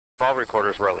All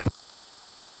recorders rolling.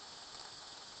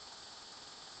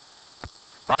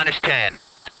 Minus 10,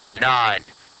 9,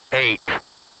 8,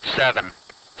 7,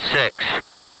 6,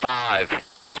 5,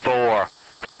 4,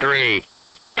 3,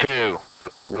 2,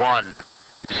 1,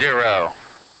 0.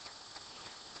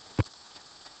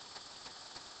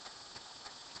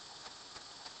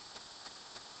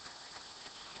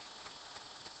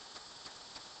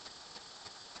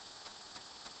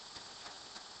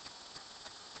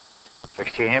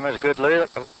 Him is good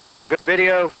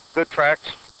video, good tracks.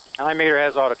 9 meter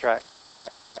has auto track.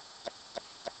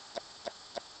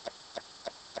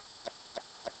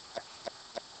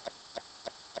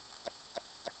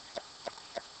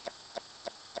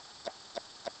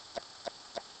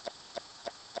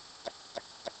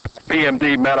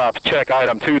 PMD Metops, check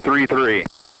item 233.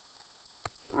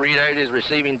 Readout is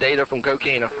receiving data from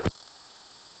Coquina.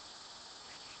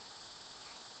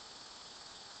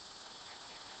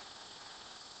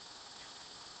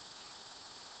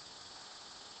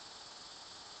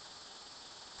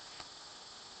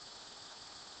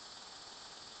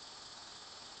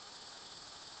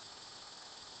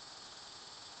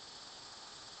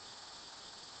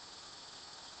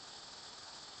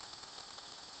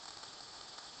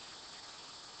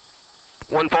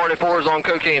 $144 is on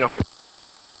Coquina.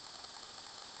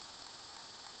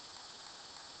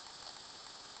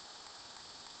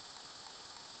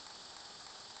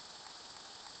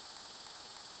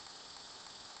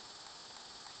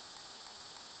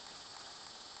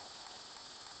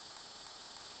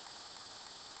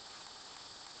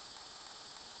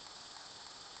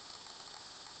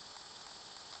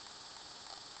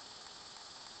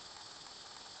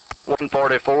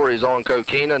 $144 is on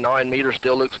Coquina. 9 meters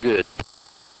still looks good.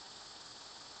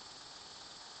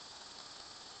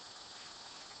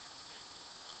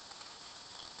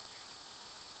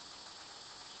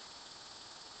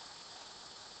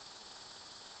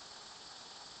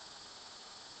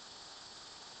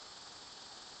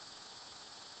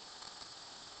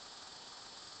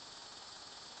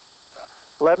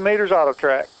 $11 meters auto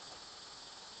track.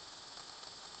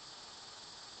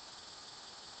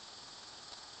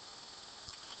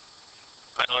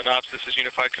 Island Ops, this is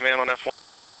Unified Command on F1.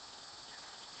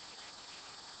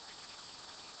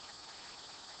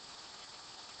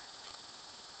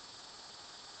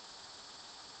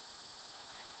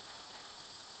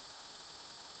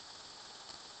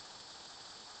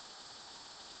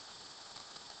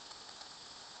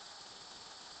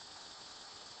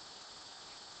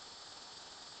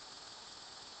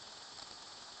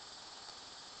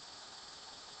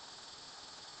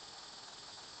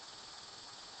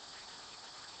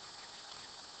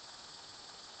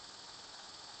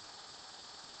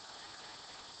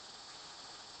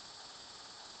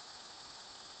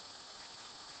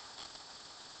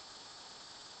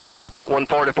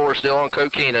 $144 still on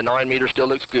Coquina. 9 meters still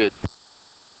looks good.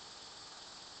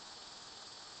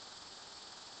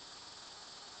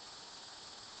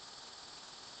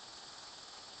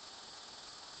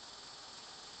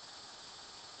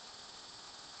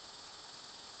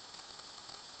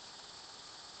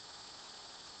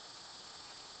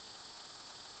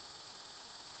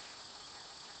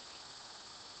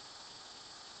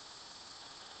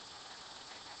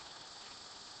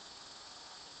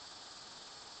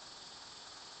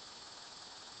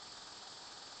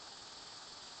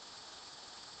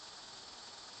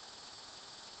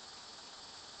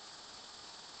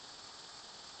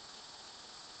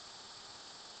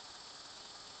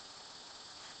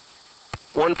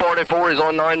 $144 is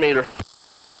on 9 meter.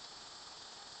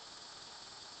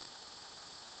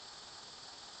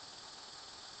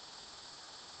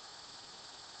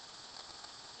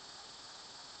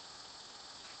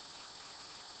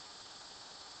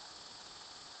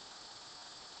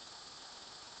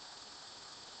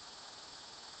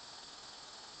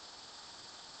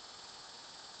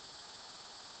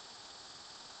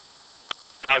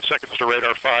 Five seconds to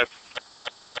radar 5.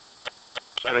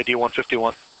 NAD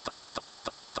 151.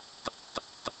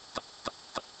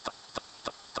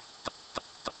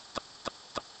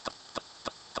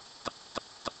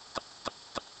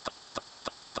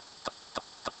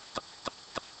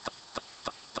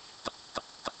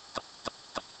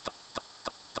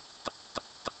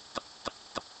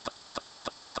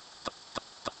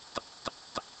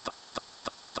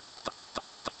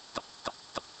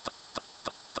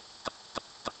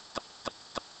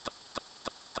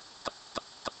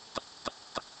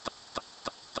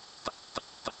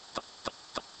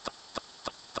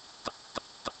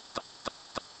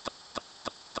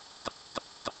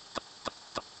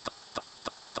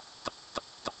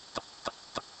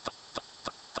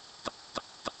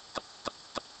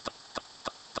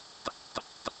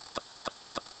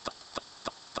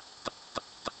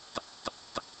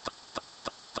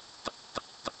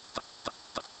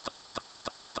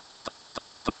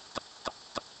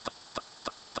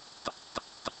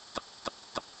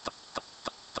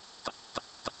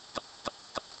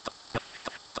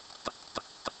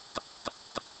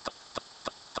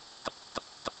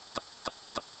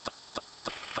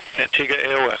 Antigua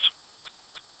AOS.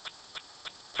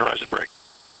 Horizon break.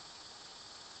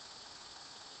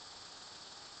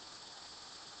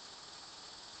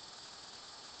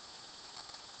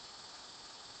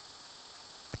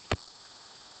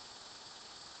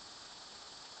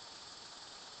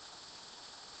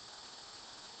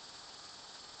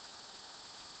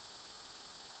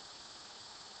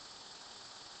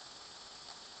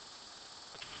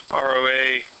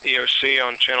 ROA EOC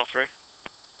on channel 3.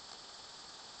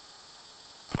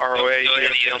 ROA Go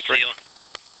ahead, EOC on 3.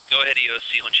 Go ahead,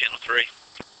 EOC on channel 3.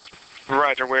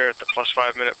 Roger, we're at the plus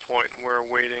 5 minute point. We're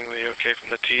awaiting the okay from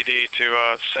the TD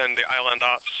to send the island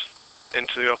ops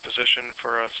into the position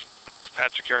for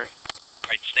pad securing.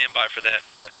 Alright, stand by for that.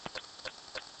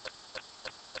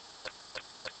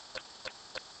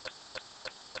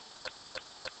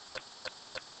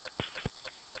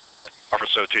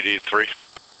 Officer TD 3.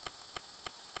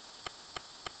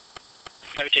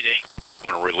 OTD. I'm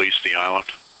going to release the island.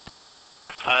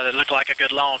 That looked like a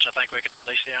good launch. I think we could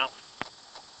release the out.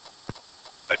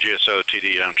 GSO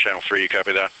TD on channel 3, you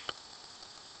copy that?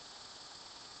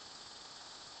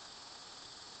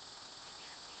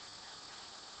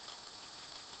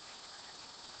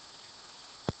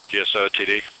 GSO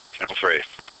TD, channel 3.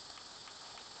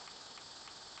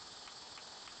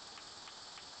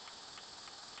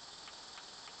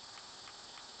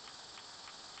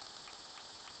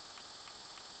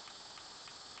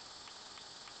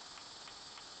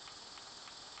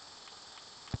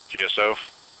 GSO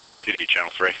TD,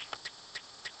 channel 3.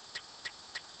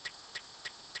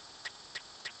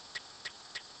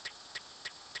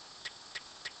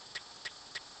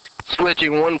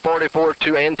 Switching 144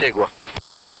 to Antigua.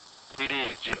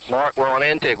 Mark, we're on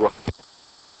Antigua.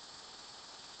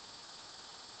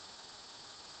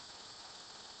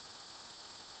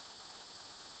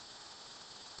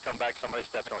 Come back, somebody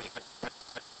stepped on you.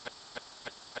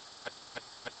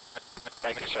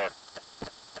 Thank you, sir.